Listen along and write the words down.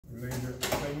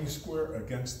square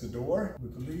against the door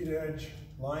with the lead edge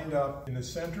lined up in the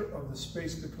center of the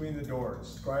space between the doors.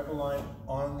 Scribe a line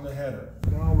on the header.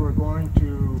 Now we're going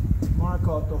to mark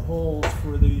out the holes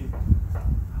for the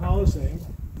housing.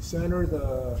 Center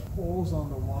the holes on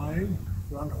the line,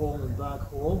 front hole and back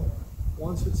hole.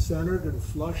 Once it's centered and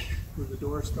flush with the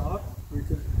door stop, we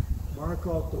can mark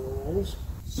out the holes,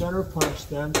 center punch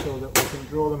them so that we can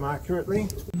drill them accurately.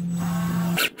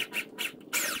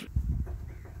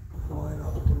 Line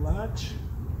out the latch.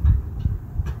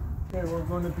 Okay, we're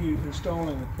going to be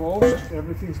installing the post.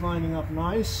 Everything's lining up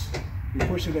nice. We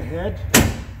push it ahead,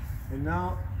 and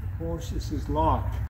now the post is locked.